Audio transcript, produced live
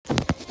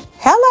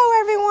Hello,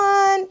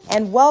 everyone,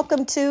 and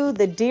welcome to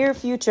the Dear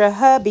Future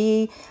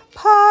Hubby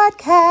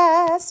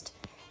podcast.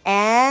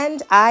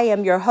 And I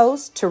am your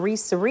host,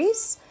 Teresa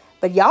Reese,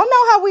 but y'all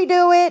know how we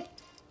do it.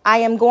 I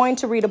am going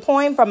to read a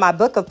poem from my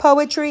book of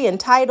poetry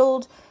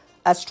entitled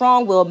A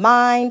Strong-Willed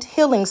Mind,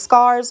 Healing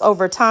Scars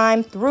Over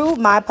Time Through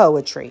My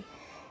Poetry.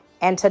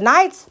 And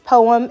tonight's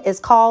poem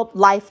is called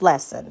Life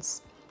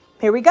Lessons.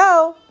 Here we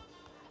go.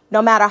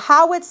 No matter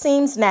how it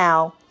seems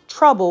now,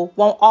 trouble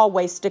won't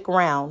always stick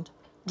around.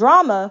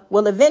 Drama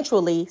will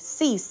eventually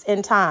cease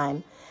in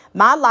time.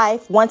 My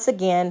life, once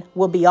again,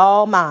 will be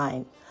all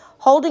mine.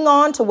 Holding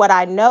on to what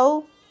I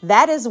know,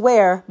 that is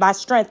where my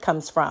strength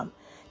comes from.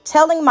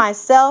 Telling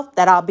myself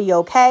that I'll be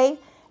okay,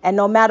 and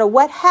no matter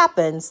what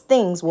happens,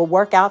 things will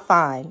work out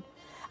fine.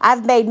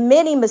 I've made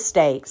many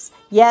mistakes.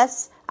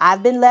 Yes,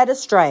 I've been led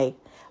astray,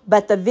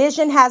 but the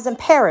vision hasn't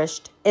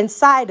perished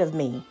inside of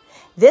me.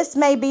 This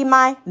may be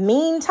my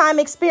meantime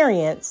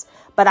experience,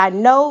 but I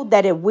know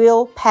that it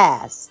will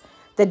pass.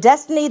 The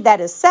destiny that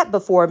is set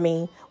before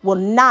me will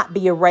not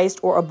be erased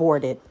or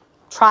aborted.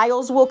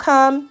 Trials will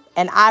come,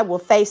 and I will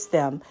face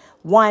them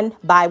one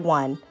by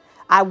one.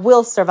 I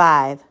will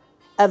survive.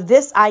 Of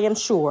this I am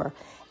sure.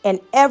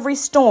 In every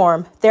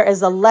storm, there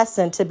is a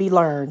lesson to be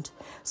learned.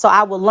 So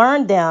I will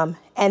learn them,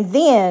 and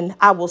then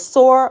I will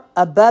soar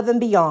above and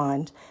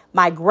beyond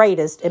my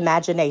greatest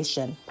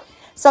imagination.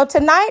 So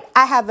tonight,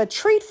 I have a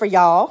treat for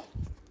y'all.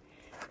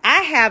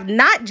 I have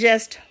not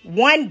just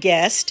one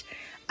guest,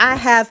 I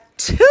have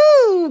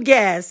two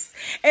guests.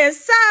 And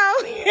so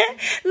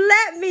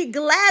let me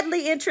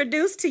gladly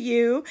introduce to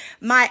you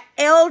my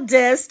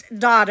eldest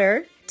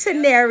daughter,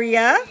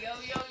 Tenaria. Yo.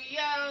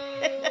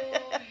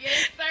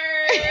 Yes,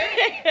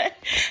 sir.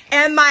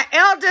 And my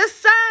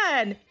eldest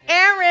son,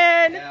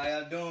 Aaron. How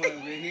y'all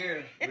doing? We're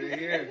here.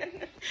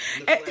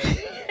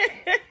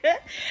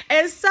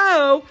 And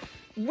so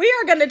we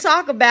are going to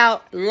talk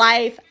about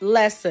life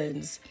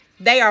lessons.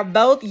 They are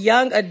both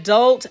young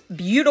adult,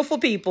 beautiful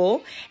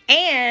people,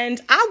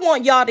 and I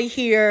want y'all to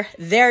hear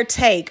their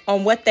take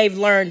on what they've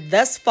learned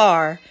thus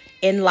far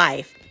in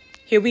life.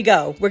 Here we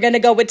go. We're going to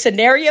go with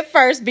Tenaria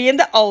first, being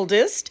the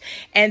oldest,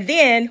 and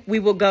then we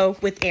will go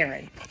with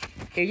Aaron.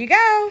 Here you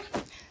go.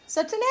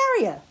 So,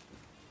 Tenaria,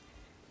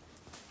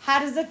 how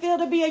does it feel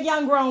to be a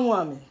young grown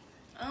woman?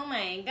 Oh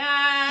my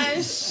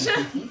gosh.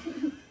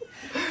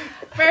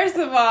 First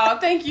of all,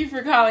 thank you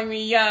for calling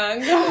me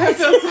young.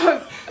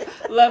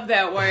 Love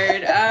that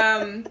word.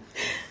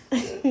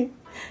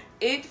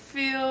 It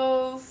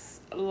feels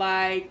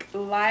like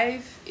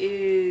life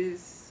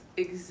is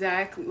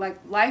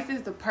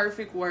the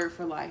perfect word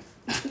for life.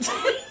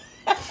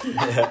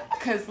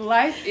 Because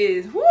life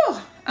is,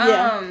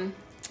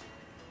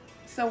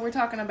 so we're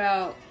talking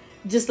about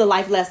just the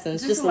life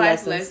lessons. Just the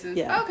life lessons.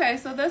 Yeah. Okay,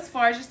 so thus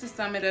far, just to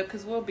sum it up,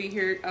 because we'll be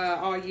here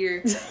all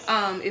year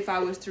if I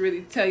was to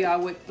really tell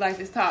y'all what life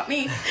has taught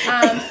me.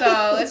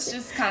 So let's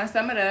just kind of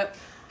sum it up.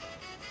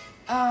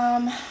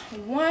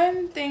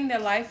 One thing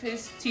that life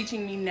is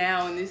teaching me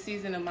now in this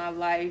season of my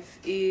life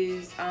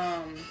is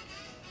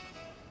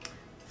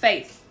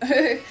faith.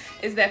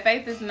 Is that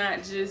faith is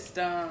not just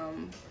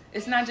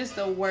it's not just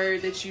a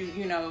word that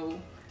you know.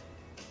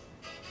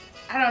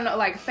 I don't know,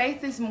 like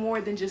faith is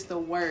more than just a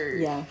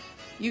word. Yeah.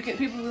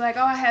 People be like,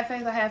 oh, I have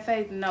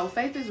faith. No,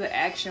 faith is an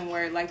action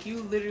word. Like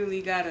you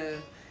literally gotta,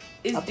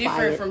 it's apply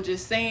different it from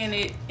just saying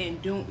it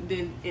and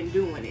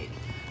doing it.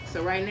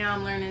 So right now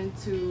I'm learning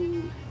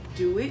to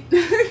do it.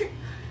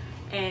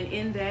 And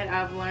in that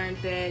I've learned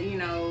that, you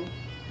know,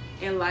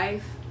 in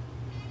life,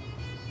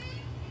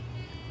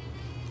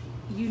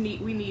 we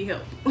need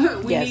help.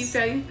 We need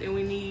faith and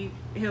we need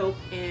help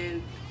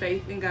and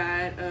faith in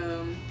God.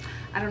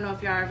 I don't know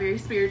if y'all are very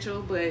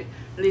spiritual, but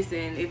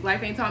listen, if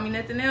life ain't taught me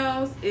nothing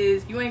else,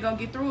 is you ain't gonna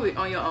get through it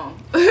on your own.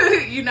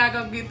 You're not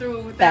gonna get through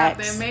it without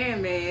that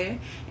man.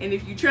 And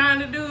if you're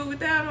trying to do it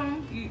without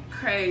him, you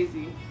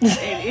crazy.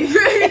 And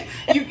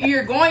if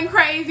you're going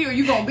crazy or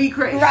you're gonna be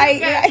crazy. Right,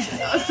 okay? right.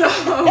 So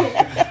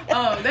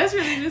that's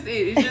really just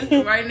it. It's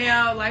just right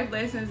now, life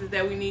lessons is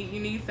that you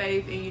need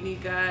faith and you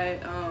need God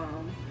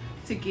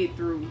to get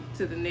through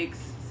to the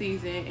next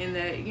season, and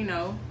that, you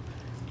know,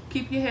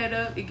 keep your head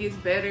up, it gets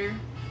better.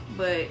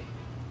 But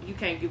you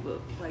can't give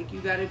up. Like, you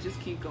gotta just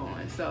keep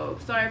going. So,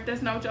 sorry if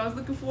that's not what y'all was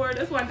looking for.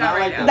 That's what I got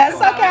right now. That's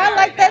okay. I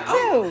like that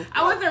too.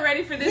 I wasn't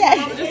ready for this.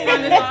 Yes. Mom just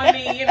run this on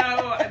me. You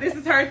know, this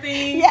is her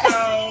thing. Yes.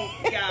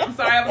 So, yeah, I'm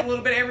sorry I was a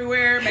little bit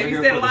everywhere. Maybe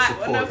said a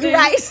lot.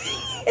 Right.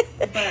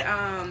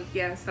 But,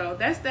 yeah, so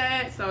that's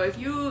that. So, if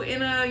you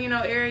in a, you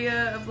know,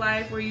 area of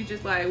life where you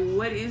just like,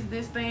 what is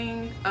this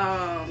thing?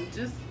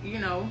 Just, you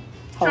know,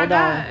 try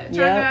God.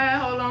 Try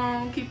God. Hold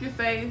on. Keep your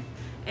faith.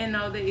 And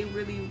know that it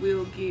really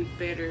will get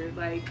better.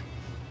 Like,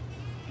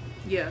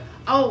 yeah.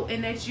 Oh,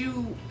 and that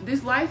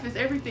this life is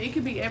everything. It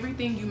could be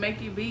everything you make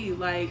it be.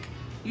 Like,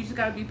 you just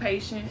gotta be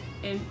patient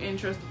and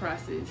trust the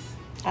process.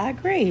 I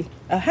agree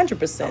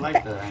 100%. I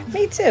like that.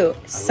 Me too.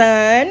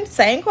 Son,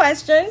 same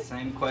question.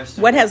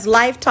 What has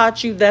life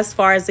taught you thus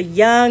far as a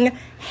young,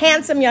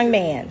 handsome young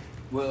man?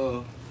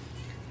 Well,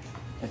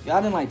 if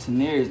y'all didn't like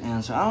Taneri's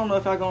answer, I don't know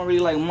if y'all gonna really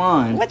like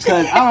mine.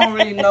 Because I don't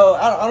really know.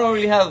 I don't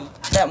really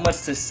have that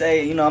much to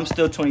say. You know, I'm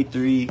still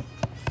 23.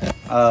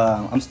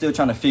 I'm still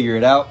trying to figure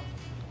it out.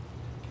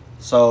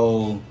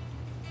 So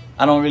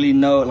I don't really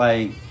know.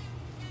 Like,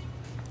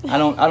 I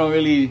don't know.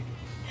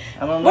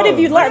 What have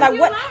you learned? Like,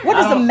 what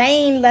is the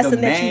main lesson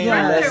that you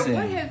learned?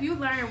 What have you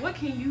learned? What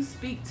can you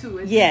speak to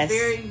at yes.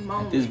 this very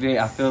moment? At this very,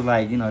 I feel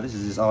like, you know, this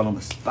is just all on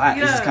the spot.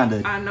 Yeah, this is kind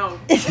of. I know.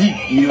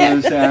 You know what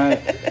I'm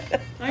saying?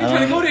 I ain't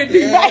trying to go there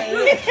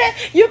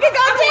deep. You can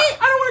go deep.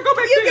 I don't want to go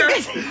back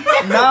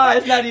there. No,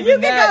 it's not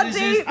even that. It's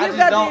deep. just,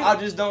 I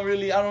just don't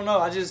really. I don't know.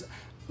 I just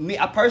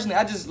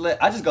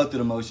go through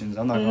the motions.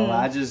 I'm not gonna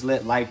lie. I just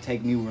let life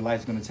take me where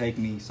life's gonna take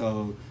me.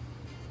 So,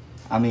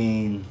 I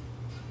mean,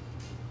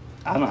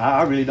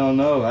 I really don't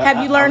know.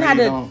 Have you learned how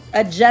to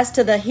adjust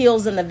to the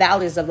hills and the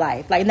valleys of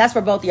life? Like, and that's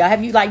for both of y'all.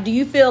 Have you, like, do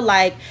you feel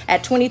like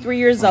at 23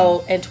 years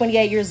old and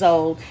 28 years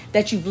old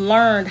that you've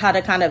learned how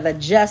to kind of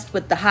adjust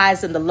with the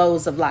highs and the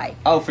lows of life?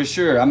 Oh, for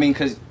sure. I mean,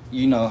 because,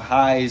 you know,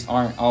 highs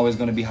aren't always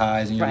going to be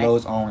highs and your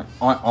lows aren't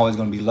always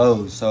going to be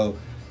lows. So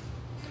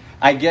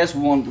I guess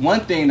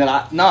one thing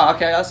that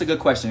that's a good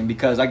question,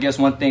 because I guess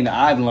one thing that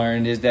I've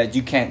learned is that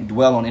you can't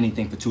dwell on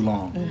anything for too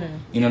long. Mm-hmm.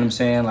 You know what I'm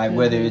saying? Like,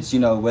 whether it's, you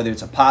know, whether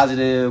it's a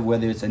positive,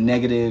 whether it's a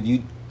negative,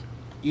 you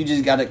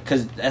just got to,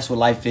 because that's what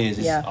life is.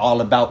 It's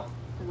all about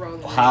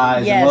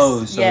highs and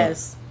lows. So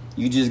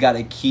you just got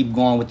to keep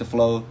going with the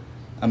flow.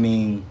 I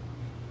mean,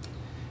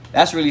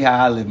 that's really how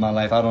I live my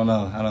life. I don't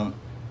know.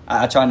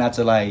 I try not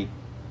to, like,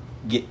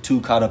 get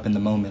too caught up in the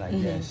moment, I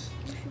guess.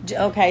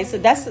 Okay,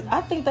 so I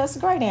think that's a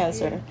great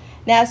answer. Yeah.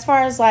 Now, as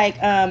far as like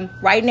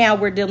right now,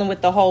 we're dealing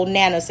with the whole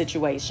Nana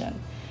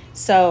situation.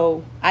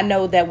 So I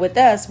know that with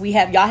us,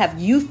 y'all have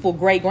youthful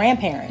great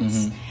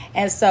grandparents,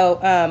 and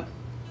so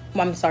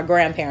I'm sorry,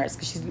 grandparents,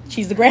 because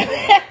she's the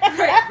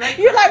grandparent.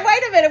 You're like,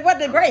 wait a minute, what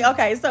the great?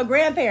 Okay, so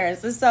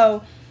grandparents, and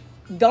so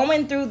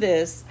going through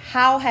this,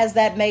 how has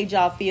that made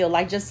y'all feel?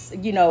 Like, just,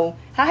 you know,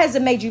 how has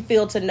it made you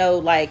feel to know,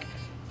 like,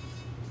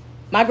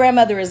 my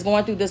grandmother is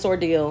going through this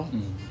ordeal.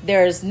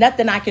 There's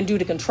nothing I can do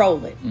to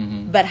control it.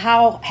 But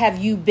how have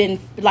you been,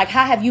 like,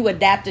 how have you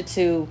adapted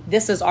to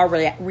this is our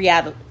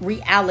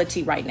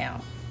reality right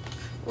now?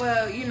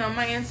 Well, you know,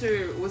 my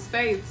answer was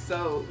faith,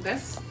 so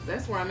that's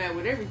where I'm at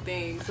with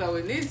everything. So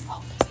in this,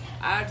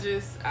 I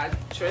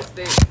trust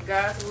that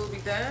God's will be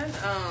done.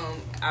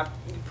 I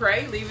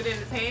pray, leave it in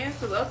His hands,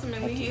 because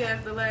ultimately He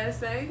has the last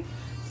say.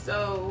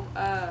 So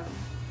I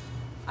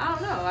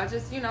don't know. I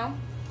just, you know,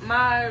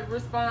 my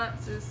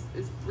response is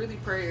really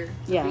prayer,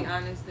 to be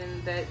honest,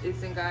 and that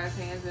it's in God's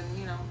hands, and,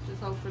 you know,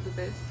 just hope for the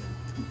best.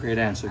 Great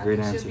answer. Great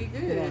answer. It should be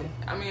good. Yeah.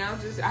 I mean, I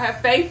have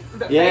faith.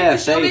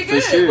 Faith should be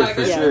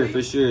good.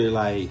 For sure.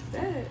 Like,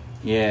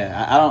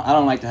 I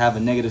don't like to have a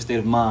negative state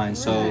of mind.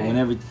 So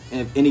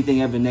if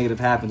anything ever negative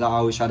happens, I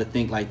always try to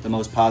think like the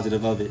most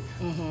positive of it.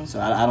 So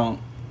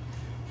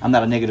I'm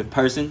not a negative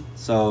person.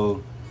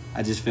 So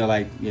I just feel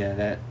like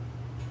I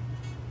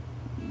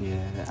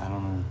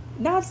don't know.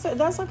 No,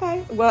 that's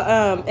okay.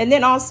 Well, and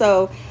then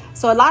also,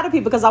 so a lot of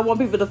people, because I want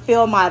people to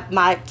feel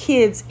my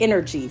kids'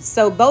 energy.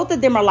 So both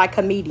of them are like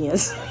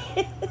comedians.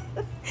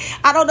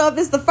 I don't know if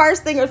it's the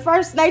first thing or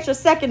first nature,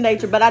 second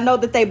nature, but I know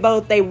that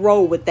they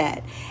roll with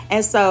that.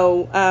 And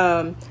so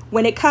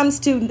when it comes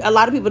to, a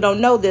lot of people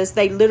don't know this,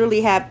 they literally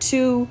have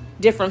two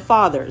different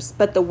fathers.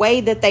 But the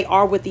way that they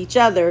are with each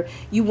other,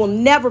 you will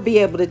never be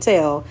able to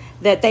tell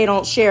that they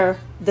don't share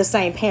the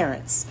same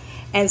parents.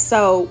 And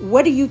so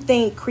what do you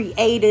think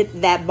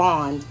created that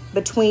bond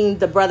between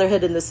the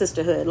brotherhood and the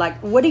sisterhood? Like,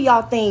 what do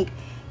y'all think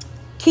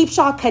keeps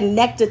y'all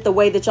connected the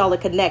way that y'all are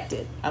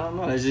connected? I don't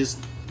know. It's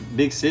just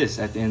big sis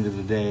at the end of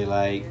the day.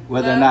 Like,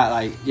 whether or not,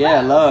 like,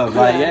 love.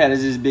 Like,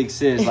 it's just big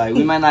sis. Like,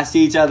 we might not see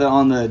each other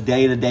on the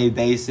day-to-day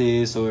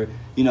basis or,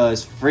 you know,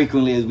 as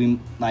frequently as we,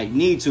 like,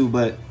 need to.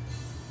 But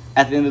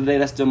at the end of the day,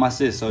 that's still my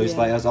sis. So it's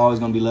like, that's always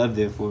going to be love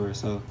there for her,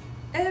 so.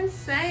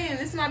 Insane.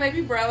 This is my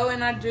baby bro,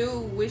 and I do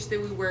wish that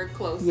we were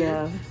closer.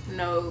 Yeah.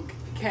 No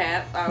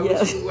cap. I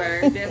wish we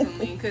were,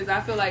 definitely, because I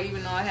feel like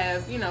even though I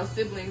have, you know,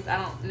 siblings, I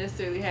don't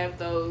necessarily have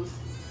those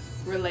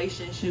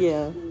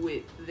relationships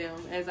with them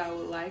as I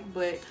would like.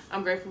 But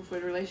I'm grateful for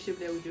the relationship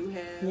that we do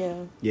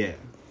have.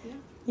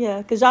 Yeah,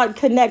 because y'all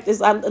connect. Is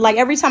like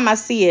every time I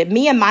see it,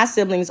 me and my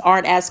siblings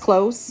aren't as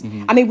close.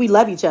 I mean, we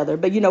love each other,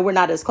 but, you know, we're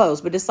not as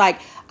close. But it's like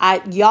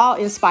y'all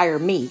inspire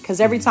me, because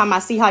every time I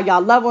see how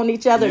y'all love on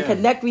each other and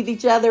connect with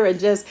each other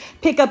and just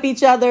pick up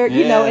each other,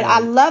 you know, and I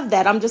love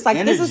that. I'm just like,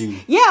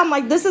 energy.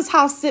 This is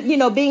how, you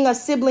know, being a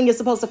sibling is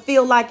supposed to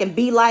feel like and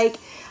be like,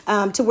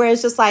 to where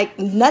it's just like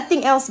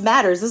nothing else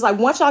matters. It's like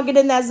once y'all get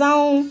in that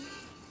zone,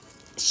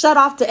 shut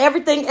off to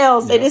everything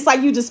else, and it's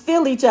like you just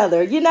feel each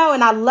other, you know,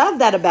 and I love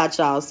that about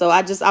y'all. So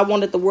I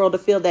wanted the world to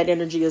feel that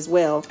energy as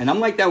well. And I'm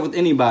like that with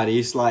anybody.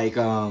 It's like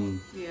I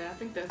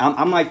think that's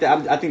I'm like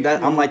that. I think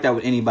that I'm like that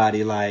with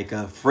anybody, like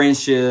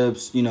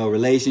friendships, you know,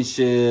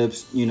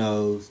 relationships, you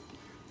know,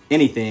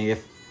 anything.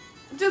 If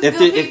good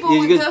people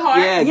with good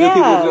hearts. Good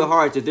people with good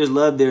hearts. If there's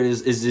love there,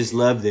 is just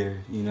love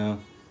there, you know.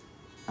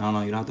 I don't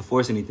know. You don't have to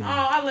force anything. Oh,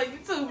 I love you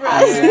too, brother.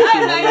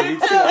 I love you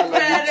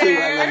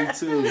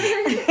too.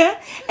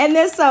 And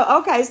then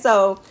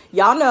so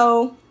y'all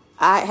know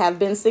I have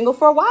been single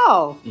for a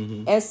while.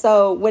 Mm-hmm. And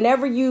so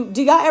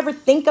do y'all ever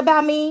think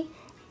about me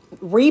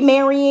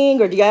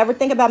remarrying, or do y'all ever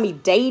think about me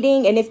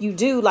dating? And if you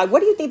do, like, what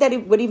do you think that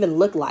it would even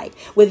look like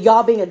with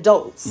y'all being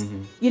adults?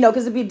 Mm-hmm. You know,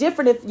 because it'd be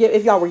different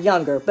if y'all were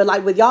younger, but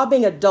like with y'all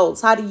being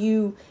adults, how do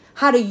you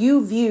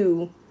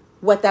view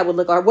what that would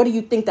look, or what do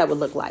you think that would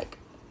look like?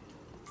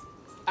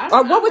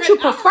 Or what would you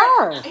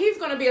prefer? He's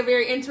going to be a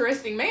very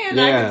interesting man.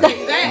 Yeah. I can tell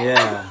you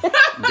that. Yeah,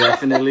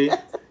 definitely.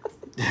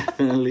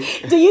 Definitely.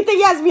 Do you think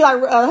he has to be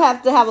like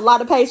have to have a lot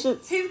of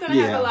patience? He's gonna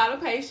have a lot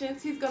of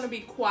patience. He's gonna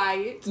be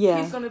quiet.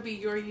 Yeah. He's gonna be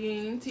your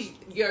yin to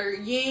your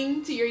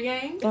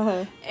yang.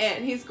 Uh-huh.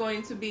 And he's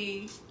going to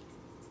be,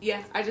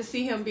 I just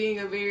see him being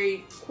a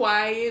very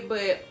quiet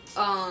but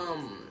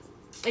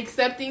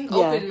accepting,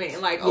 open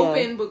man, like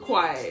open but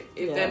quiet.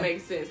 If that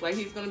makes sense. Like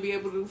he's gonna be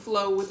able to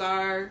flow with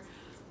our.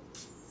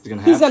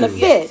 He's gonna fit.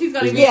 Yes, he's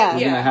gonna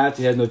have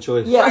to. He has no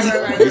choice.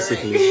 Yeah, right.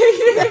 Basically.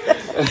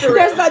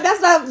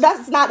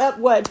 That's not up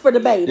for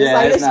debate.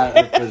 It's not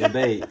up for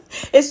debate.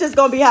 It's just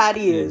gonna be how it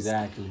is.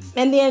 Exactly.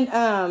 And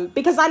then,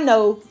 because I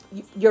know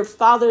your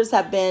fathers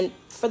have been,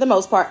 for the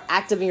most part,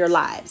 active in your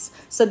lives.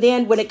 So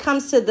then, when it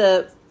comes to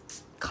the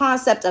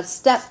concept of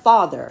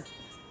stepfather,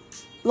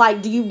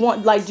 like, do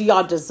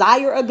y'all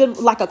desire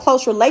a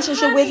close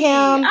relationship with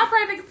him? I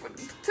pray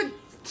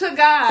to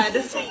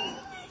God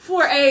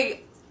for a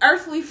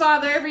earthly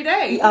father every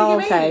day.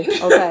 Okay.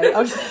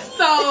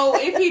 So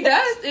if he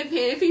does,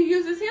 if he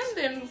uses him,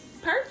 then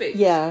perfect.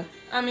 Yeah.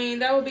 I mean,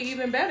 that would be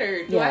even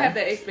better. Do I have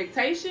that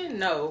expectation?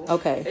 No.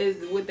 Okay.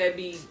 Would that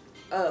be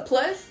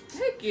plus?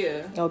 Heck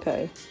yeah.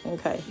 Okay.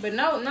 But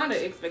no, not an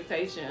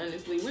expectation.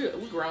 Honestly, we're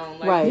grown.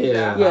 Like, right. We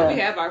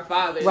have our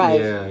father. Right.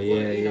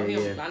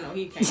 I know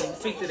he can't even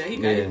speak to that. He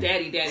got his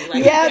daddy.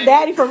 Like,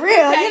 daddy for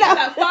real. You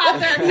know.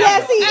 Father.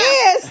 Yes, he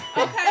is.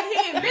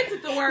 Okay, he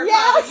invented the word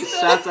father.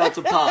 Shouts out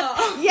to Pop.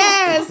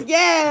 Yes.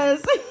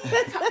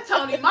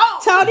 Tony Mo.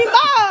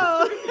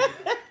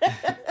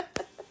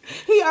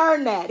 He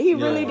earned that. He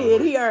really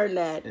did. He earned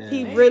that. Yeah.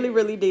 He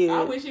really did.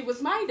 I wish he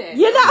was my dad.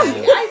 You know?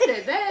 I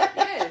said that,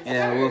 yes.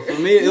 Yeah, well, for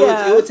me,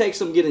 it would take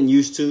some getting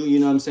used to, you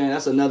know what I'm saying?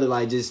 That's another,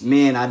 like, just,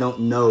 man, I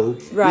don't know.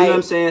 Right. You know what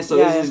I'm saying? So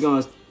it's just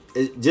going to,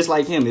 just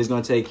like him, it's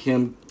going to take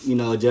him, you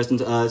know, adjusting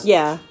to us.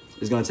 Yeah.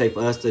 It's going to take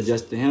for us to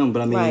adjust to him.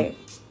 But, I mean,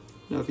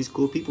 you know, if he's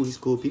cool people, he's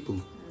cool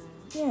people.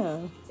 Yeah.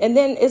 And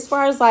then as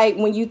far as, like,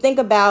 when you think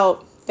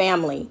about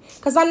family,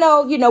 because I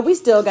know, you know, we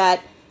still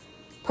got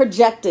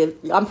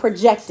I'm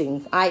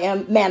projecting. I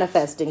am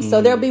manifesting. Mm-hmm.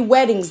 So there'll be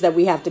weddings that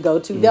we have to go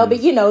to. Mm-hmm.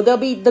 There'll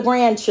be the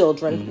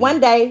grandchildren. Mm-hmm. One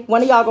day,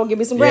 one of y'all gonna give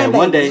me some grandbabies.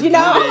 One day, you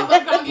know?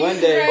 One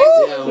day.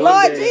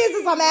 Lord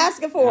Jesus, I'm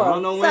asking for them. I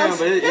don't know when, but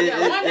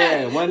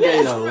one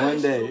day though.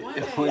 One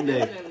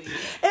day.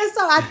 And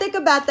so I think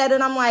about that,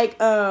 and I'm like,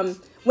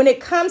 when it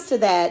comes to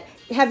that,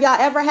 have y'all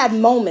ever had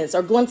moments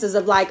or glimpses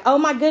of like, oh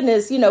my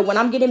goodness, you know, when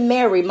I'm getting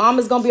married, mom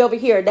is going to be over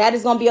here, dad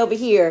is going to be over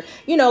here.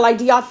 You know, like,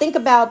 do y'all think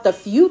about the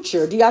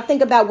future? Do y'all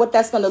think about what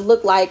that's going to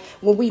look like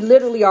when we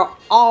literally are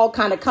all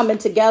kind of coming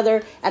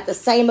together at the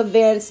same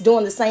events,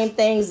 doing the same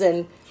things?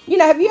 And, you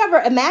know, have you ever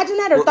imagined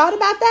that or thought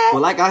about that?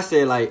 Well, like I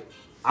said, like,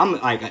 I'm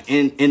like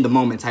an in the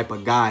moment type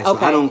of guy. So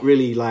I don't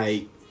really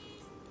like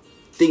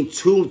think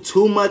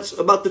too much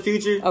about the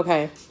future.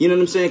 Okay. You know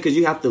what I'm saying? Because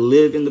you have to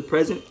live in the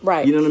present.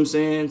 Right. You know what I'm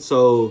saying?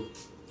 So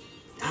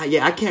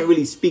I can't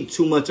really speak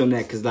too much on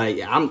that because,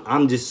 like,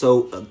 I'm just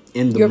so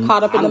in the. You're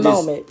caught up in the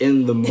moment.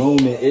 In the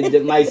moment,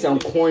 it might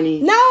sound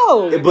corny.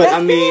 No, but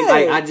I mean,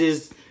 like, I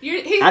just.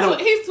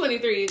 He's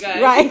 23, you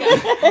guys. Right.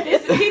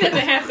 He doesn't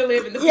have to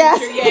live in the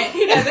future yet.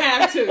 He doesn't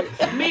have to.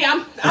 Me,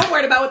 I'm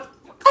worried about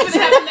what's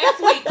gonna happen next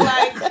week.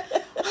 Like,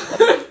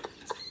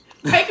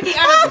 take me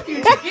out of the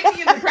future. Get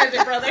me in the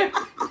present, brother.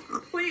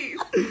 Please.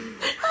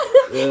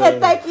 And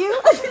thank you.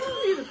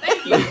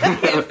 Thank you. I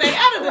can't stay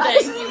out of the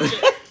next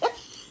future.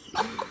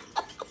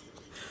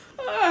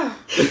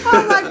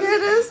 Oh my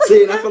goodness!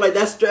 See, and I feel like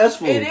that's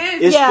stressful. It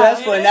is. It's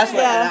stressful, and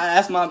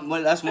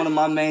that's one of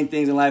my main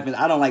things in life. Is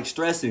I don't like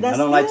stressing. I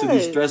don't like to be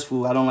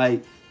stressful. I don't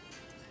like.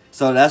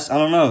 So I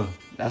don't know.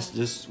 That's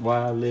just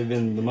why I live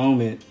in the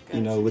moment.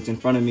 You know, what's in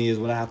front of me is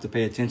what I have to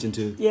pay attention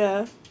to.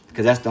 Yeah.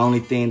 Because that's the only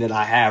thing that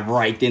I have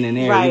right then and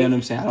there. Right. You know what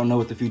I'm saying? I don't know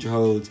what the future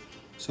holds.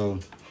 So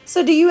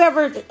have you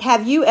ever? I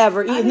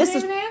didn't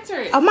even answer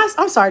it.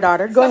 I'm sorry,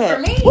 daughter. Go ahead.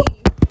 For me.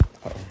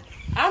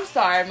 I'm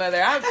sorry,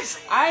 mother.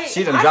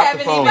 She done dropped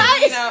the phone.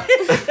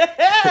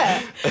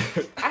 I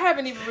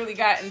haven't even really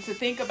gotten to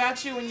think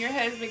about you and your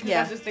husband because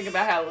I just think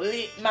about how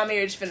lit my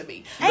marriage finna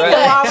be. Right. So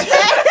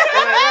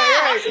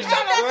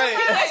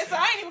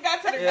I ain't even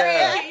got to the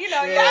grand. You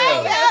know,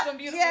 y'all have some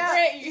beautiful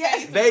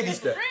grand. Baby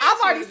stuff.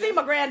 I've already seen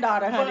my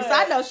granddaughter, honey, so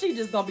I know she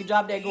just gonna be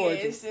drop dead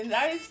gorgeous. Yes, and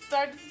I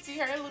started to see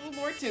her a little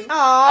more too.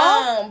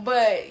 Aww.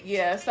 But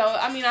yeah, so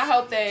I mean, I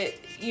hope that,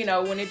 you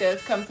know, when it does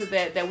come to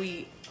that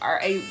we are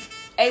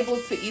able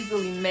to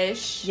easily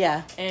mesh.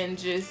 Yeah. And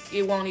just,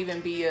 it won't even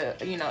be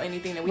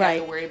anything that we Right.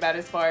 have to worry about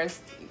as far as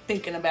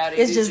thinking about it.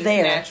 It's just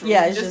there. Natural.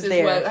 Yeah, it's just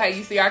there. How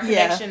you see our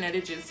connection, that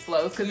it just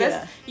flows.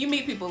 Because you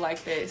meet people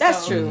like that.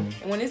 That's true.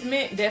 And when it's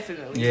meant,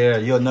 definitely. Yeah,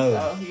 you'll know.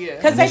 So, yeah.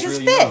 Because they just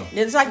really fit. know.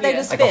 It's like they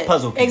just like fit. a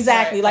puzzle piece.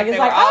 Exactly. Right. Like it's They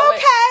like, were always-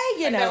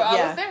 okay, they were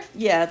always there.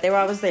 Yeah, they were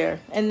always there.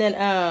 And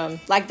then,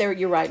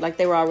 you're right. Like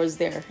they were always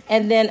there.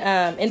 And then,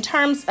 in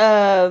terms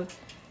of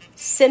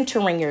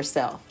centering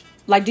yourself,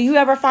 like, do you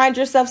ever find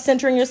yourself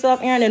centering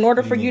yourself, Aaron, in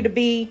order for you to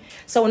be,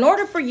 in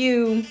order for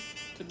you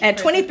at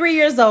 23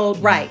 years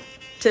old, right,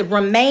 to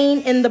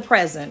remain in the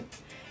present,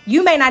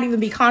 you may not even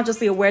be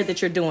consciously aware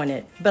that you're doing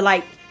it, but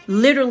like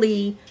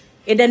literally,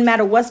 it doesn't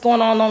matter what's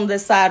going on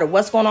this side or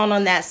what's going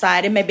on that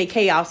side. It may be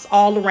chaos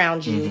all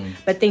around you,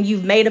 but then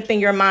you've made up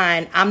in your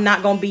mind, I'm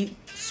not going to be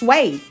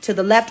swayed to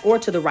the left or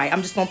to the right.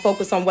 I'm just going to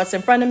focus on what's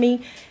in front of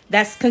me.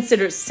 That's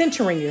considered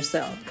centering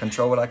yourself.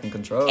 Control what I can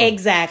control.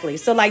 Exactly.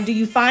 So, like, do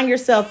you find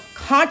yourself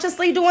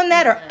consciously doing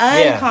that or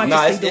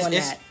unconsciously doing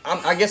that?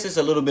 I guess it's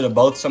a little bit of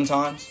both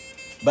sometimes,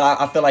 but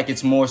I feel like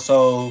it's more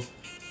so,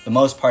 the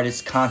most part,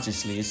 it's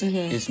consciously.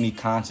 It's me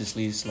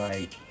consciously. It's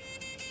like,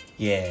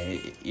 yeah.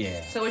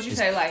 So what you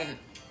say, like,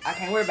 I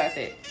can't worry about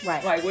that.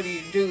 Right. Like, what do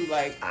you do?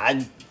 Like,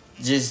 I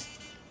guess,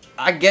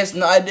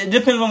 no, it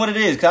depends on what it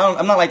is. Because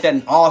I'm not like that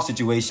in all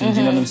situations,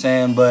 you know what I'm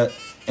saying? But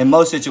in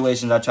most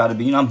situations, I try to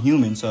be, I'm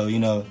human. So,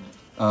 if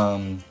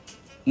I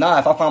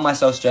find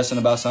myself stressing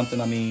about something,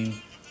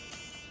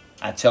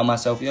 I tell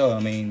myself,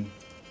 is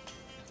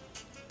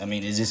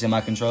this in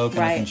my control? Can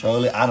I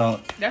control it? I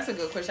don't. That's a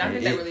good question. I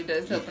think that really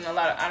does help in a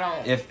lot of. I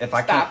don't if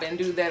I stop and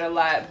do that a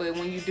lot, but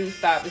when you do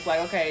stop, it's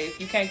like, okay, if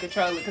you can't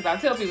control it, because I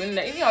tell people, you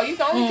can only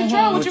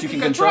control what you can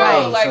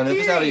control. Like, so if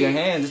it's out of your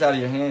hands, it's out of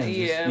your hands.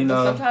 Yeah,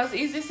 but sometimes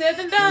it's easier said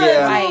than done.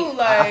 Yeah, too.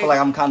 I feel like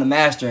I'm kind of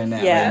mastering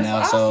that right now.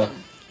 Awesome. So.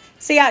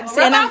 See, I right,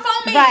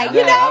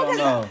 I don't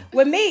know.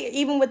 With me,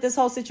 even with this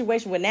whole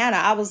situation with Nana,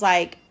 I was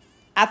like,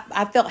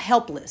 I felt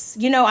helpless.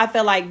 I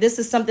felt like this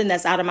is something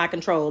that's out of my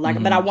control.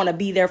 Like, but I want to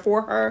be there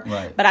for her.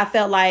 Right. But I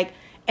felt like,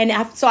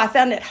 so I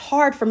found it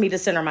hard for me to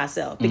center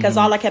myself because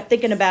all I kept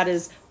thinking about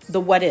is the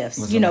what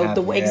ifs.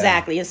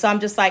 Exactly. And so I'm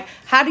just like,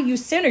 how do you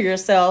center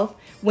yourself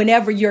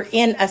whenever you're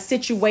in a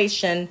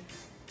situation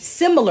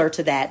similar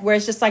to that, where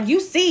it's just like you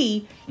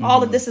see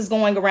all of this is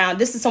going around.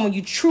 This is someone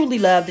you truly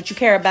love, that you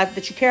care about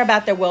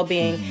their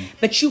well-being,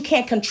 but you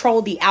can't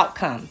control the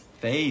outcome.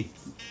 Faith.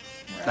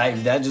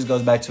 Like, that just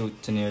goes back to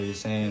Nery was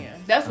saying. Yeah,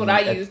 that's what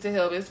I use to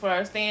help as far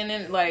as staying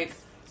in, like,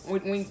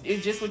 when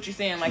it's just what you're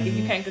saying. Like, if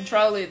you can't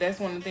control it, that's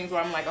one of the things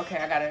where I'm like, okay,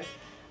 I gotta,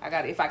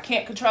 if I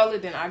can't control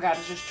it, then I gotta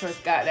just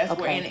trust God. That's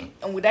where, and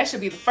that should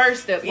be the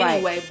first step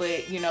anyway,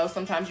 but,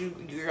 sometimes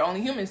you're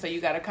only human, so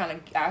you gotta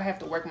I have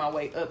to work my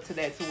way up to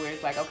that, to where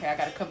it's like, okay, I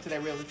gotta come to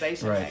that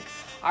realization, like,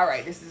 all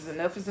right, this is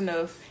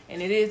enough,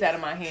 and it is out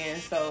of my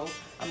hands, so,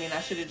 I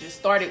should have just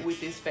started with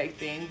this faith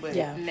thing, but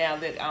now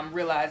that I'm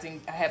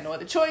realizing I have no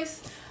other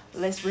choice,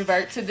 let's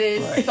revert to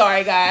this. Right.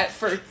 Sorry, God,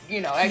 for,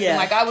 acting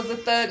like I was a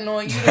thug,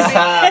 knowing you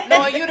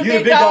the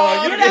big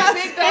dog. You're the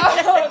big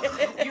dog.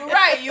 You're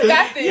right. You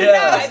got this.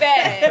 Like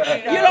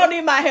that. You don't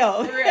need my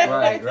help.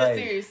 Right.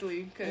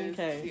 Seriously. Cause,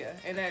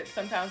 and that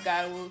sometimes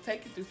God will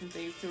take you through some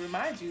things to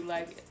remind you,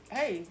 like,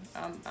 hey,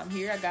 I'm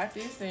here. I got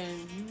this,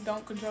 and you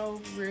don't control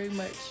very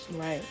much.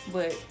 Right.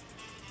 But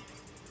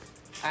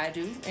I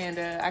do, and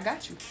I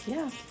got you.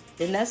 Yeah.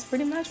 And that's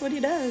pretty much what he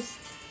does.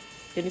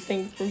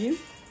 Anything from you?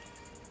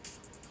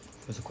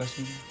 What's the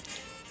question?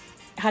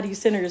 How do you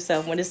center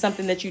yourself when it's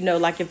something that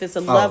like if it's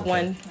a loved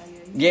one?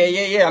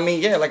 Yeah.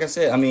 Like I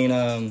said,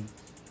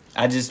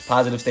 I just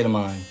positive state of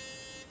mind.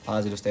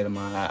 I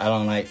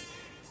don't like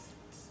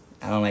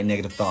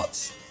negative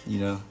thoughts.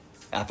 I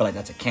feel like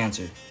that's a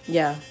cancer.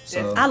 Yeah.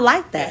 So I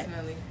like that.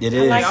 Definitely. It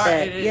is. I like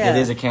that. It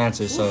is a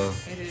cancer. So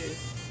it is.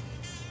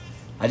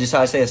 I just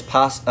try to stay as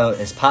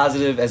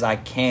positive as I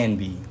can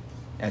be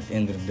at the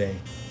end of the day.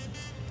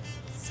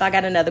 So I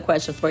got another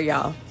question for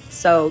y'all.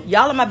 So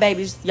y'all are my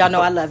babies. Y'all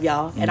know I love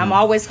y'all. And I'm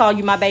always calling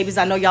you my babies.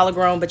 I know y'all are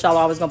grown, but y'all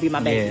always going to be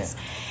my babies.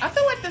 I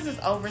feel like this is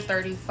over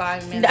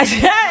 35 minutes.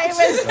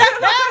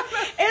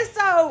 And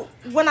so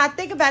when I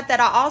think about that,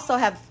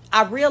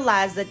 I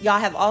realize that y'all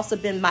have also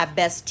been my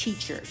best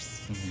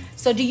teachers.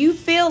 So do you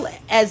feel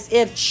as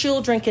if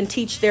children can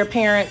teach their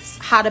parents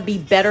how to be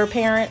better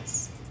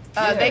parents?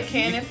 They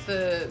can if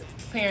the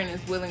parent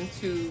is willing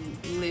to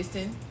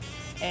listen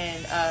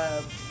and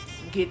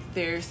get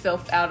their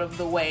self out of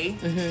the way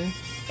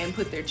and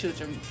put their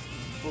children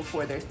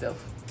before their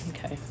self.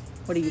 Okay.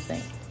 What do you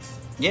think?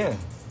 Yeah.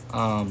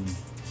 I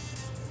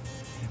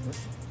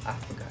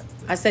forgot.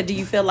 I said, do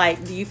you feel like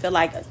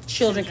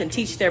children can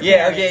teach their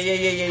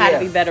parents how to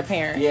be better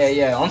parents?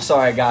 Yeah. I'm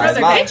sorry, guys.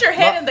 Brother, get your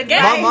head in the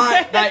game. My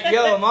mind,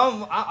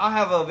 I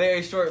have a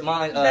very short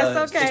mind.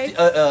 That's okay.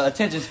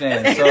 Attention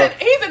span. So.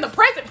 He's in the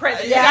present,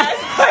 Yeah.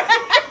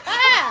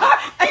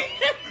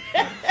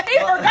 He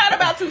forgot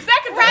about 2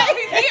 seconds. Right?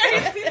 He's here.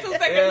 He's 2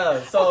 seconds.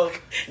 Yeah. So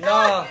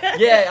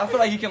I feel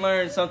like you can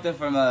learn something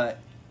from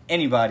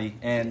anybody.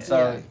 And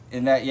so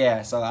in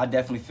that, so I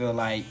definitely feel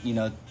like, you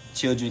know,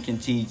 children can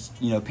teach,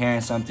 you know,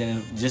 parents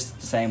something just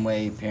the same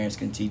way parents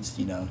can teach,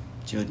 you know,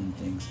 children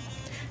things.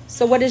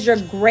 So what is your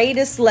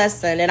greatest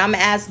lesson? And I'm going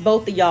to ask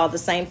both of y'all the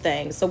same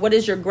thing. So what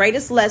is your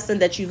greatest lesson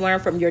that you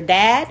learned from your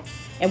dad?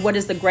 And what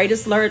is the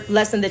greatest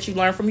lesson that you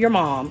learned from your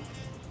mom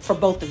for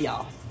both of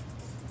y'all?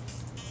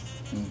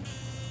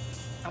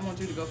 I want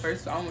you to go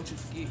first, so I don't want you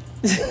to forget.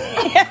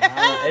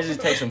 It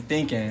just takes some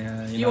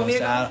thinking. You want me to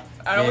go?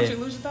 I don't want you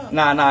to lose your thought.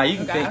 Nah, you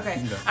can think.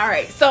 Okay. You can go. All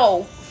right.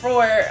 So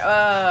for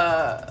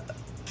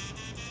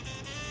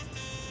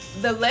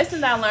the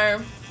lesson that I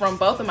learned from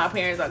both of my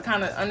parents are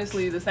kind of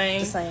honestly the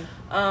same.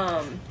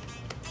 Oh,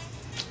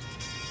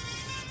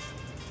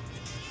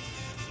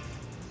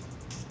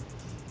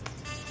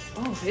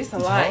 it's a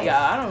lot, y'all.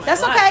 I don't.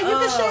 That's okay. You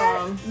can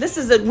share. This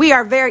is we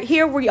are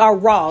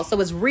raw, so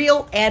it's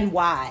real and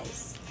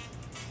wise.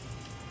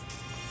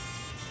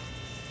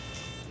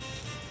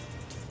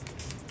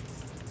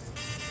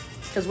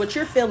 Because what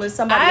you're feeling,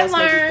 somebody else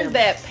made you feel. I learned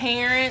that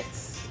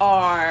parents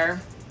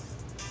are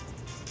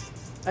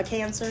a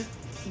cancer.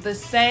 The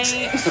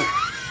same.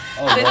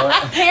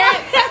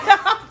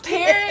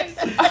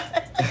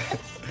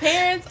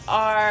 Parents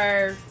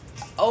are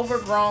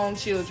overgrown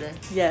children.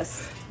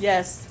 Yes.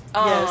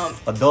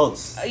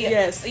 Adults.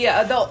 Yes.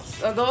 Yeah,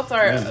 adults. Adults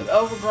are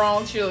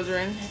overgrown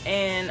children,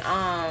 and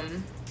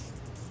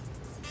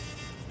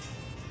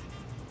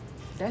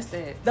that's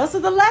that. Those are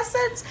the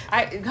lessons.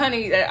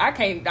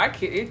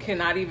 It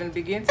cannot even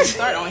begin to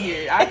start on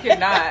here. I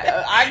cannot.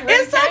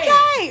 It's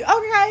okay.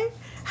 Okay.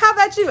 How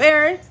about you,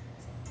 Aaron?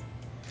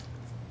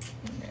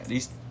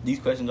 These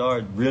questions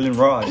are real and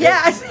raw.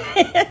 Yeah.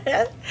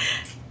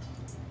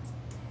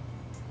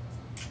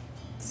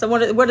 So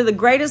what are the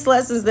greatest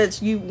lessons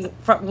that you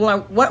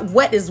learned?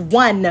 What is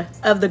one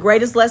of the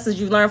greatest lessons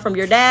you learned from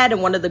your dad,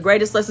 and one of the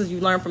greatest lessons you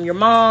learned from your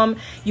mom?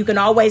 You can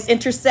always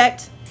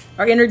intersect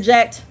or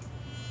interject,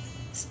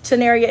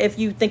 Tenaria, if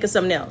you think of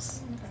something else.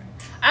 Okay.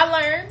 I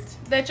learned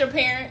that your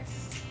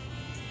parents'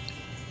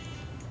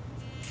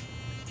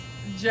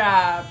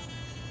 job,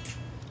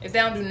 if they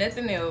don't do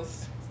nothing else,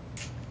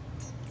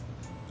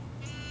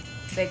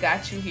 they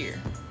got you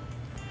here.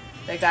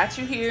 They got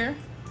you here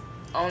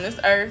on this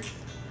earth.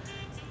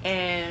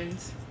 And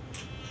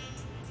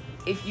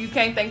if you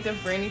can't thank them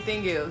for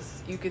anything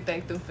else, you can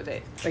thank them for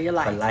that. For your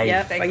life. For life.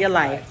 Yep, for your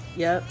life.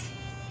 Yep.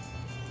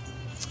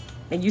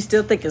 And you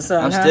still thinking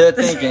something, I'm still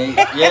thinking.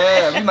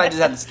 Yeah, we might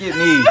just have to skip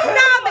me. No,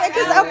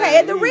 because, okay,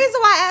 and the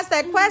reason why I asked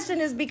that question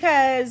is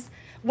because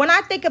when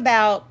I think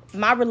about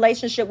my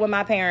relationship with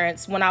my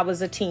parents when I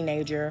was a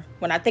teenager,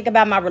 when I think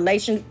about my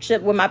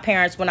relationship with my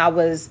parents when I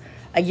was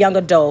a young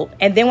adult,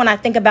 and then when I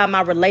think about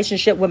my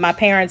relationship with my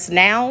parents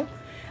now,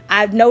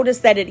 I've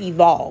noticed that it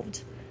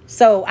evolved.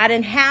 So I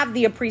didn't have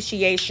the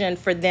appreciation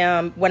for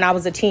them when I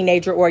was a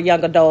teenager or a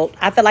young adult.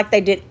 I felt like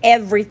they did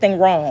everything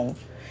wrong.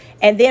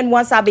 And then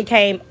once I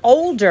became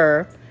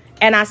older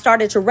and I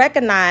started to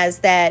recognize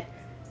that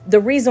the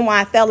reason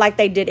why I felt like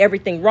they did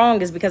everything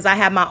wrong is because I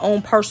have my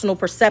own personal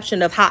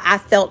perception of how I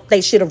felt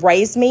they should have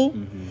raised me.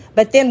 Mm-hmm.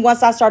 But then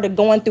once I started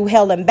going through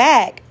hell and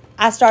back,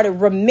 I started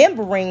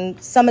remembering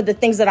some of the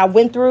things that I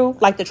went through,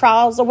 like the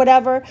trials or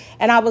whatever.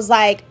 And I was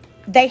like,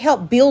 they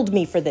helped build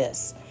me for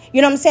this.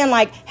 You know what I'm saying?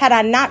 Like, had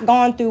I not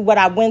gone through what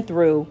I went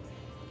through,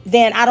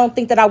 then I don't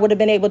think that I would have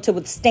been able to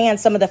withstand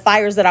some of the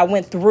fires that I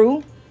went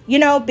through, you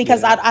know,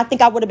 because I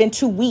think I would have been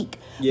too weak.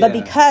 Yeah. But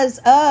because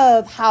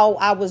of how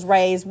I was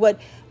raised,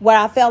 where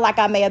I felt like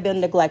I may have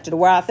been neglected, or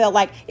where I felt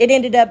like it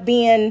ended up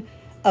being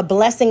a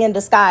blessing in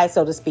disguise,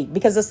 so to speak.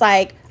 Because it's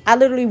like, I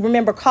literally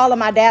remember calling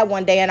my dad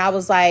one day and I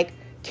was like,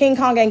 King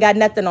Kong ain't got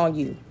nothing on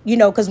you. You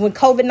know, because when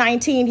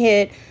COVID-19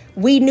 hit,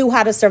 we knew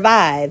how to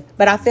survive.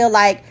 But I feel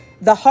like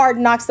the hard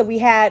knocks that we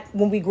had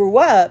when we grew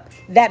up,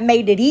 that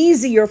made it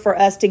easier for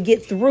us to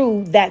get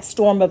through that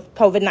storm of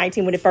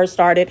COVID-19 when it first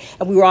started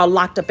and we were all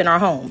locked up in our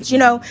homes, you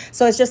know?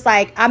 So it's just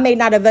like, I may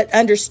not have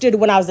understood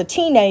when I was a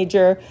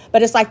teenager,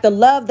 but it's like the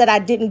love that I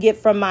didn't get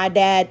from my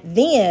dad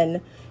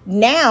then,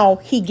 now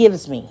he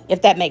gives me,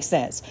 if that makes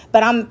sense.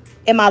 But I'm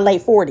in my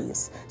late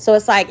 40s. So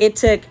it's like, it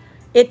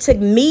took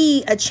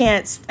me a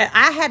chance.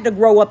 I had to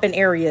grow up in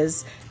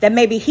areas that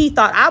maybe he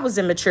thought I was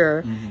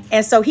immature. Mm-hmm.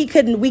 And so we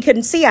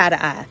couldn't see eye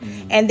to eye.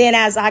 Mm-hmm. And then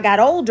as I got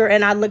older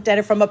and I looked at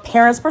it from a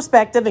parent's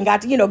perspective and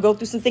got to, go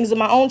through some things with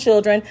my own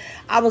children,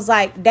 I was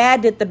like,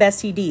 Dad did the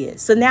best he did.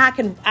 So now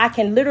I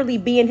can literally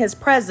be in his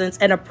presence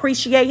and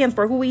appreciate him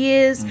for who he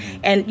is. Mm-hmm.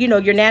 And,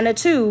 your Nana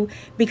too,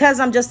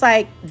 because I'm just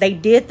like, they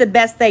did the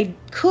best they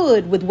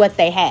could with what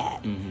they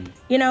had,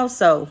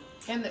 so.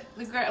 And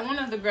one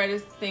of the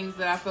greatest things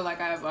that I feel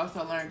like I've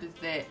also learned is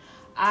that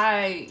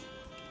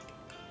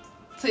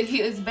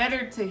it's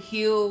better to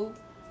heal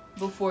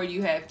before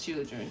you have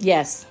children.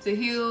 Yes. To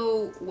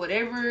heal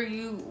whatever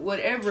you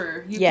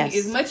yes. can,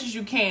 as much as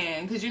you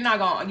can, because you're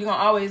gonna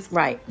always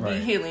be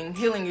healing.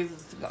 Healing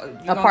is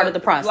a part of the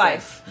process.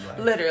 Life,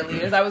 literally.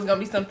 There's always gonna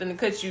be something to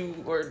cut you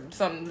or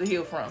something to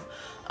heal from.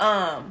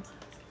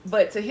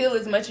 But to heal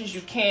as much as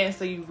you can,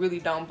 so you really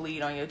don't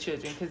bleed on your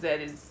children, because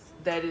that is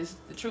that is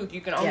the truth.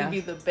 You can only be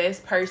the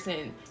best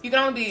person. You can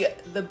only be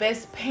the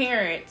best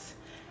parent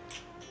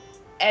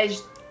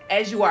as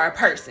you are a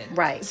person.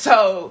 Right.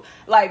 So,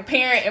 like,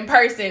 parent and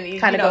person,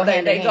 kind of go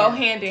hand in hand. Go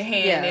hand in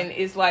hand, and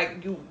it's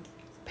like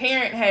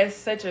parent has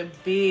such a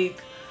big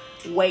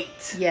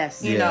weight.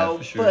 Yes. You know,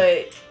 for sure.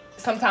 But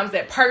sometimes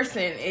that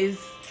person is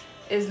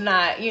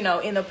not, in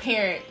a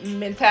parent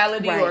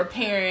mentality or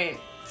parent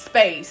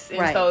space.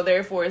 And so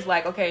therefore it's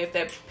like, okay, if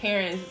that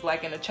parent is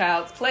like in a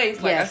child's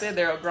place, like I said,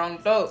 they're a grown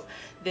adult,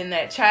 then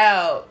that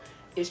child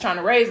is trying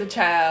to raise a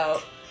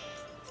child,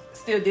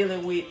 still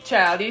dealing with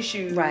child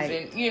issues,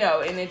 and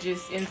and it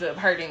just ends up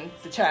hurting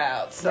the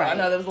child. So I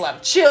know there was a lot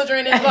of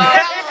children involved.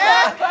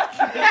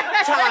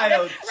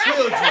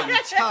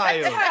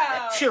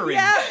 Children,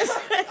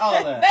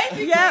 all that.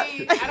 Basically,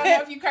 I don't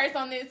know if you curse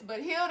on this, but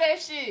heal that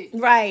shit.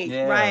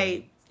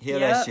 Right. Heal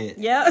that shit.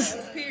 Yep.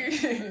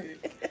 Period.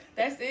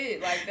 That's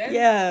it. Like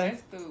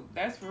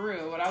that's for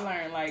real. What I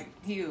learned, like,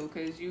 heal,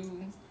 because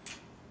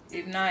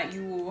if not,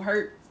 you will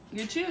hurt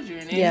your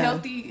children.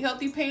 And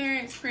healthy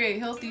parents create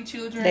healthy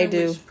children. They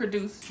do. Which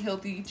produce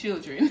healthy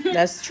children.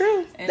 That's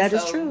true. That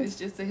is true. It's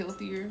just a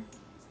healthier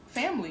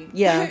family.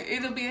 Yeah.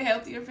 It'll be a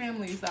healthier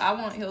family. So I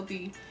want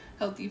healthy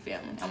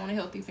family. I want a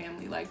healthy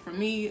family. Like, for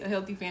me, a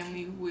healthy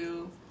family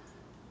will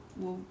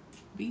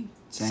be.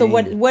 Same. So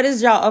what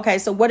is y'all? Okay,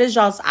 so what is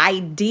y'all's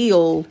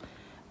ideal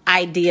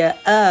idea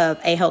of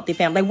a healthy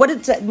family? Like, what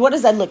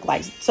does that look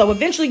like? So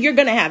eventually you're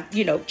gonna have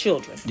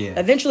children. Yeah.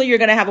 Eventually you're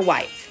gonna have a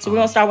wife. So we're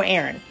gonna start with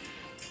Aaron.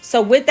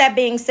 So with that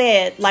being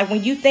said, like,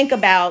 when you think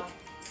about,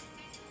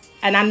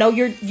 and I know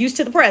you're used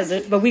to the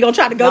present, but we're going to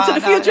try to go to the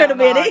future in a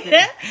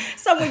minute.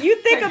 So when you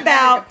think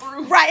about,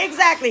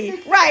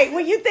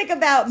 when you think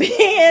about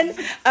being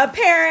a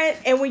parent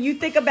and when you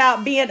think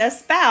about being a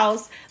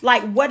spouse,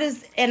 like, what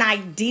is an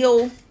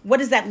ideal, what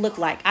does that look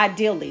like?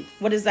 Ideally,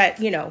 what is that,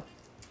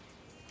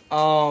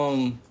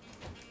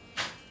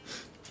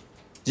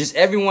 Just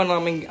everyone,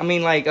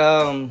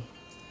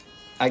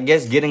 I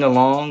guess getting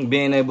along,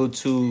 being able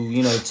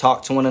to,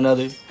 talk to one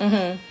another.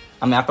 Mm-hmm.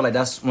 I mean, I feel like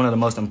that's one of the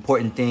most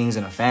important things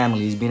in a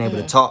family is being able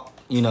to talk,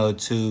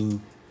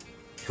 to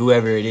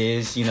whoever it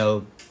is,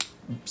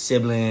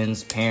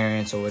 siblings,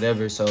 parents, or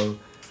whatever. So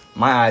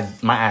my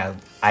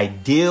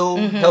ideal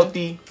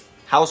healthy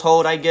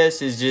household, I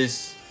guess, is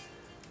just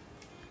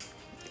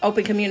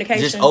open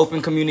communication. Just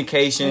open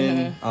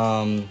communication.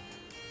 Mm-hmm.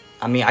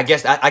 I mean, I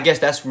guess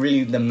that's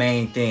really the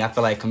main thing. I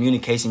feel like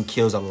communication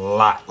kills a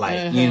lot.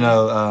 Like,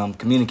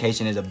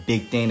 communication is a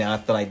big thing that I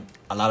feel like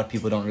a lot of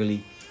people don't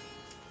really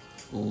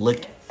look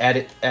at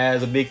it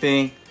as a big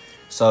thing.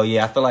 So,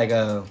 yeah, I feel like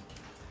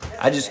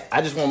I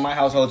just want my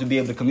household to be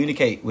able to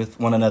communicate with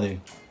one another.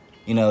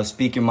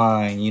 Speak your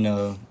mind,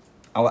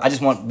 I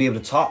just want to be able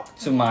to talk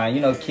to my,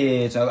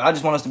 kids. I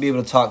just want us to be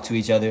able to talk to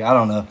each other. I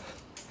don't know.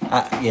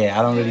 I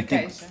don't really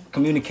think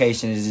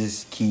communication is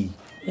just key.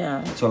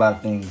 Yeah, to a lot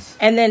of things.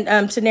 And then,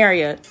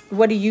 Tenaria,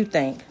 what do you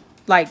think?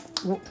 Like,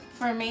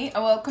 for me,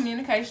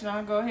 communication.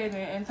 I'll go ahead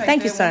and take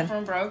Thank that you, son. one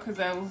from bro, because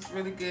that was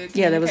really good.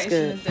 Yeah, that was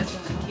good. Communication is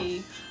definitely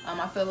key.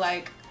 I feel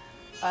like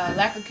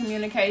lack of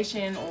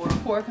communication or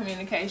poor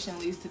communication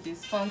leads to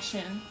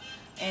dysfunction,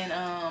 and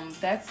I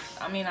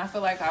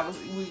feel like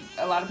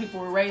a lot of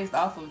people were raised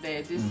off of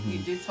that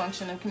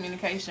dysfunction of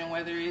communication.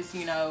 Whether it's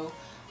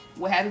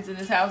what happens in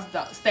this house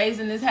stays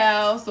in this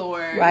house, or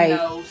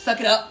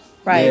suck it up.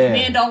 Right. Yeah.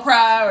 Men don't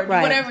cry, or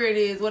whatever it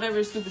is,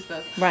 whatever stupid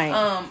stuff. Right.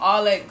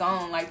 All that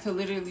gone, like, to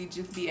literally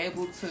just be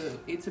able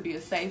to be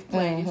a safe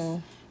place,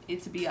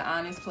 it to be an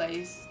honest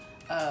place,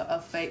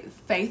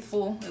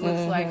 faithful. It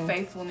looks like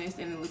faithfulness,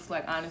 and it looks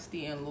like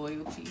honesty and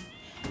loyalty.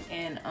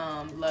 And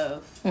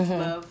love.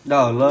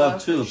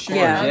 Love too, of course.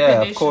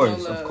 Yeah, of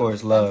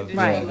course, love.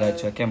 Right. Yeah,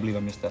 I can't believe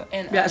I missed that.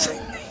 And yes.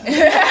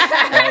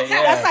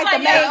 That's like the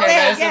main thing.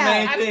 That's the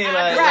main thing.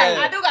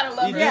 I do gotta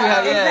love. You do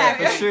have,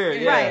 exactly. for sure.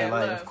 Yeah,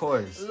 love. of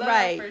course.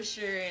 Love for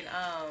sure, and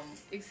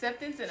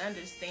acceptance and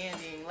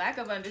understanding. Lack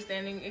of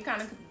understanding, it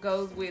kind of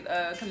goes with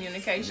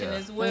communication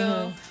as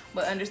well.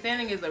 But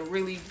understanding is a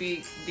really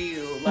big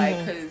deal, like,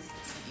 because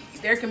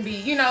there can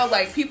be,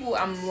 people,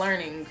 I'm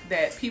learning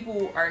that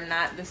people are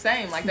not the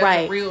same. Like,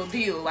 that's a real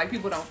deal. Like,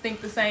 people don't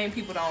think the same.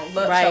 People don't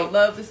show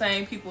love the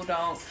same. People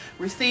don't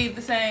receive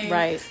the same.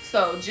 Right.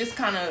 So just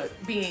kind of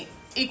being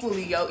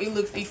equally yoked. It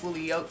looks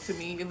equally yoked to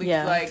me. It looks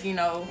like,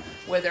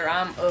 whether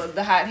I'm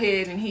the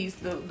hothead and he's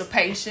the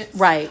patient.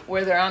 Right.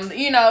 Whether I'm,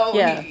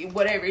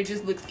 whatever. It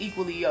just looks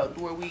equally yoked,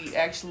 where we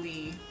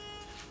actually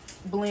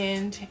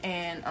blend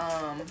and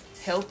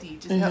healthy.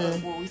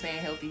 Just what we saying,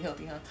 healthy,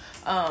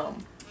 huh?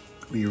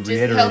 We just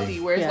reiterate. Healthy,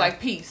 where it's like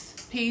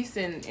peace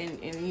and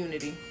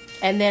unity.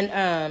 And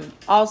then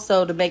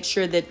also to make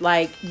sure that,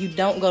 like, you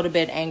don't go to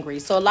bed angry.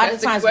 So a lot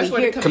of times we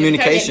hear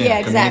communication. Yeah,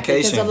 exactly.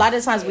 Because a lot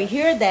of times we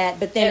hear that,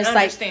 but then it's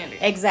like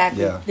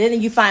exactly. Yeah.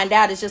 Then you find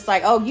out it's just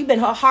like, oh, you've been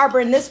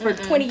harboring this for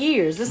 20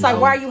 years. It's like,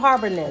 why are you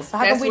harboring this?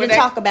 How come we didn't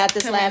talk about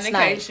this last night?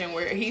 Communication,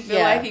 where he feel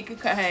like he could,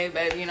 hey,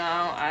 babe,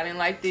 I didn't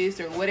like this,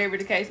 or whatever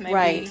the case may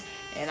be.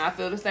 And I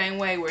feel the same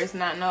way, where it's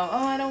not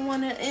I don't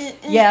want to.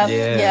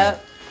 Yeah.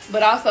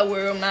 but also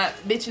where I'm not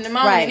bitching and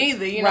moaning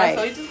either, you know. Right.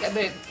 So it just got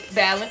that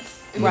balance.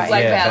 It Right. looks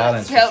like Yeah,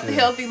 balance. balance, for sure.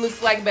 Healthy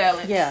looks like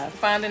balance. Yeah.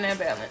 Finding that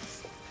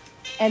balance.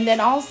 And then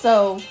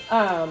also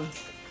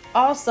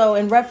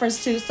in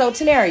reference to, so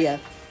Tenaria,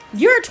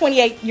 you're a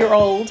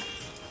 28-year-old.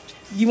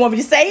 You want me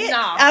to say it?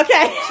 No.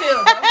 Okay.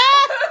 Chill, bro.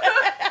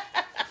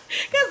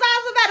 Because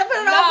I was about to put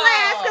it on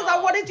blast because I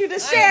wanted you to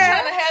share. I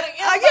ain't trying to have the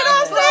You know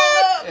what I'm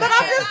saying? inbox But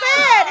I'm just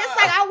saying, it's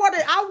like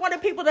I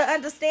wanted people to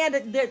understand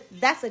that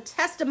that's a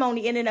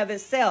testimony in and of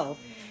itself.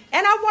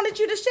 And I wanted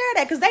you to share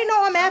that because they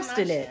know I'm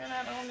abstinent.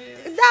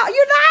 No,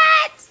 you're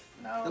not.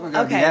 It don't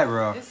gotta Okay. be that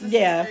raw.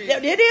 Yeah,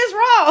 it is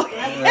wrong.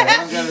 It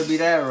don't gotta be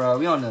that raw.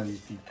 We don't know these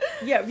people.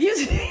 Yeah,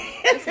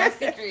 It's my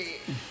secret.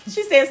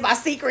 she says my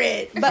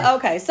secret. But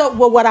okay, so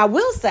what I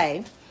will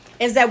say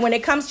is that when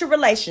it comes to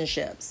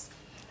relationships,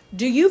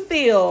 do you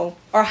feel,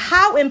 or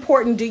how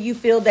important do you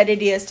feel that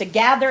it is to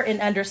gather an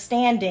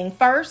understanding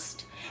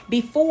first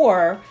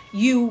before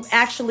you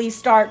actually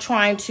start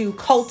trying to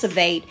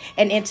cultivate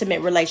an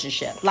intimate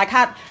relationship? Like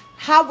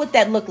how would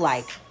that look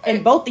like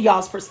in both of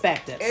y'all's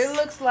perspectives? It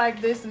looks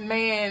like this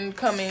man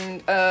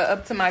coming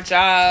up to my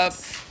job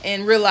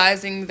and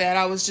realizing that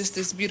I was just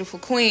this beautiful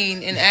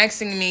queen and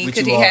asking me, Which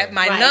could you he are. have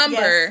my Right,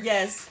 number?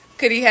 Yes.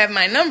 Could he have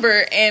my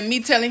number? And me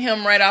telling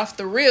him right off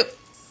the rip,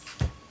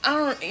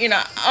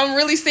 I'm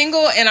really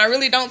single and I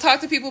really don't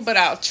talk to people, but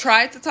I'll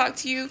try to talk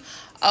to you.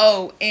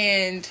 Oh,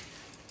 and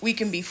we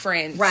can be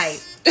friends.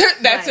 Right. That's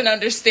Right. an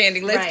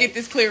understanding. Let's Right. get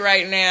this clear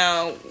right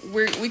now.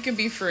 We can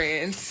be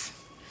friends.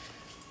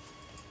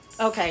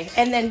 Okay,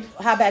 and then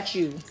how about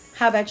you?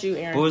 How about you,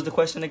 Aaron? What was the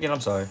question again?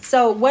 I'm sorry.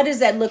 So what does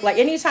that look like?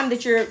 Anytime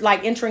that you're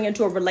like entering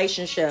into a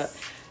relationship,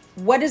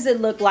 what does it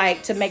look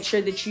like to make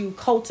sure that you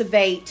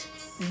cultivate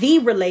the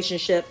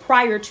relationship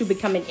prior to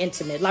becoming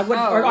intimate? Like what,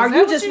 or are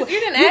you just... You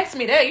didn't ask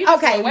me that. You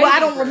just Okay, went way well, I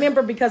don't deeper.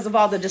 remember because of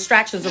all the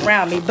distractions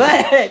around me,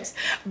 but,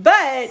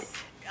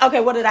 okay,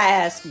 what did I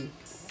ask you?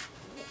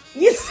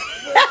 You So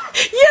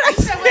what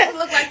does it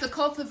look like to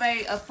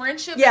cultivate a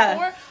friendship Yeah.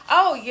 before?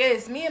 Oh,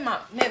 yes. Me and my...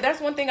 Man, that's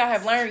one thing I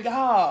have learned,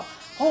 y'all.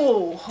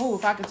 Oh,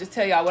 if I could just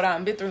tell y'all what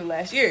I've been through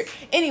last year.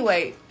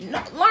 Anyway,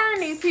 learn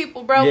these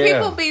people, bro. Yeah.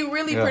 People be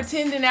really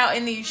pretending out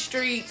in these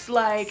streets,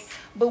 like...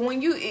 But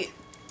when you... It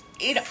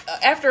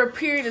after a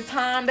period of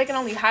time, they can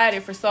only hide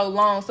it for so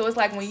long. So it's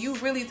like when you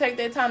really take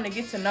that time to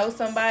get to know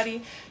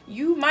somebody,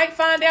 you might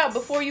find out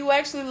before you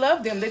actually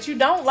love them that you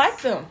don't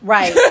like them.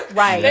 Right.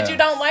 That you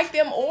don't like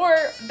them, or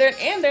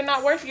they're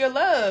not worth your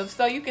love.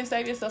 So you can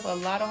save yourself a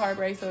lot of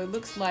heartbreak. So it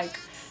looks like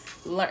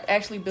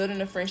actually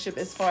building a friendship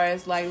as far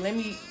as like, let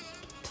me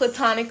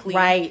platonically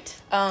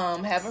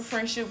have a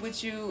friendship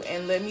with you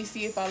and let me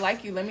see if I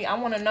like you. I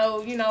want to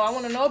know, I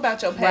want to know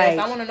about your past. Right.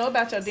 I want to know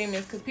about your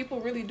demons, because people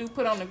really do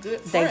put on a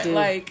good front. They do.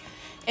 Like,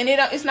 and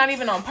it's not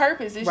even on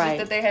purpose. It's Right.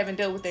 just that they haven't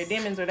dealt with their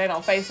demons or they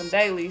don't face them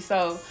daily.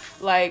 So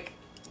like,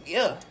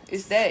 yeah,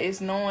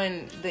 it's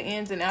knowing the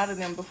ins and outs of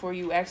them before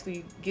you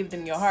actually give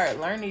them your heart.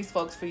 Learn these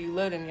folks before you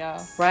love them,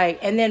 y'all. Right.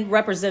 And then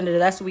representative,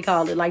 that's what we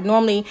call it. Like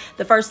normally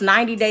the first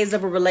 90 days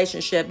of a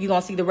relationship, you're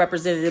going to see the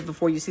representative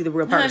before you see the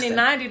real person.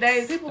 90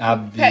 days. People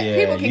yeah.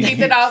 can keep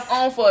it off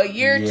on for a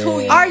year, 2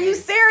 years. Are you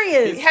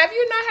serious? Have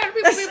you not heard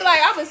people be like,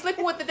 I've been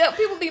sleeping with the devil?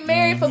 People be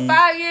married for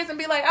 5 years and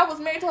be like, I was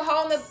married to a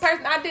whole other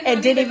person I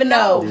didn't even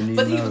know.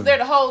 But he was there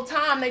the whole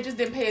time. They just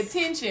didn't pay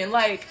attention.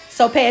 Like,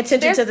 So pay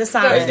attention to the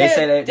signs. They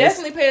say that-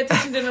 definitely pay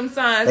attention to them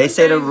signs. They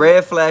say the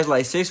red flags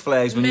like Six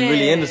Flags when you're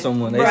really into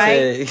someone. They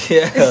Right.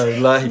 say,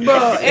 like,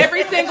 Bro,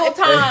 every single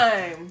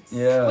time.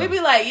 yeah. We be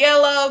like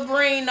yellow,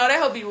 green. No,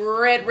 that would be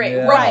red.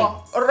 Yeah.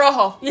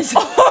 Rojo.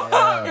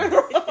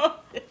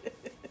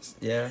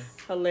 Yeah.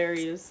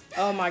 Hilarious.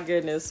 Oh my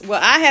goodness. Well,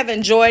 I have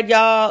enjoyed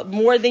y'all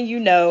more than you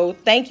know.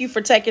 Thank you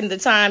for taking the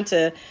time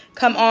to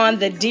come on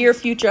the Dear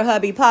Future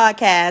Hubby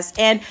podcast.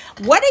 And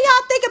what do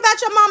y'all think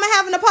about your mama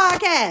having a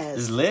podcast?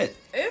 It's lit.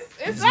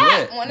 It's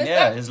that lit. one. It's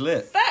Yeah, that. it's lit.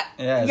 It's that.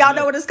 Yeah, Y'all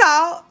know what it's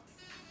called?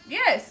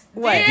 Yes.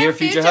 What? Dear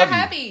Future Future Hubby.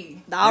 Hubby.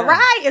 All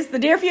right, it's the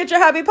Dear Future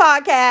Hubby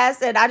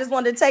podcast, and I just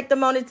wanted to take the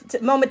moment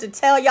to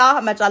tell y'all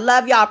how much I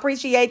love y'all,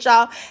 appreciate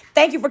y'all.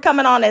 Thank you for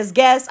coming on as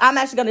guests. I'm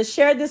actually going to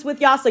share this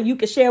with y'all so you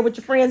can share with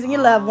your friends and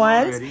your loved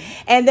ones.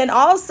 And then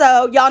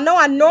also, y'all know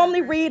I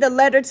normally read a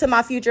letter to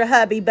my future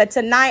hubby, but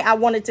tonight I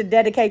wanted to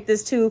dedicate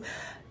this to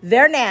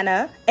their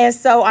Nana, and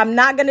so I'm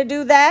not going to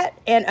do that.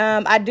 And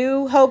I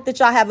do hope that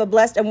y'all have a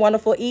blessed and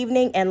wonderful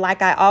evening. And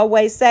like I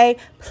always say,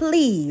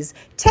 please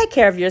take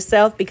care of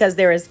yourself, because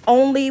there is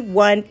only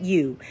one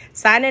you.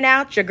 Signing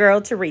out, your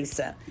girl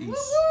Teresa.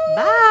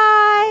 Bye.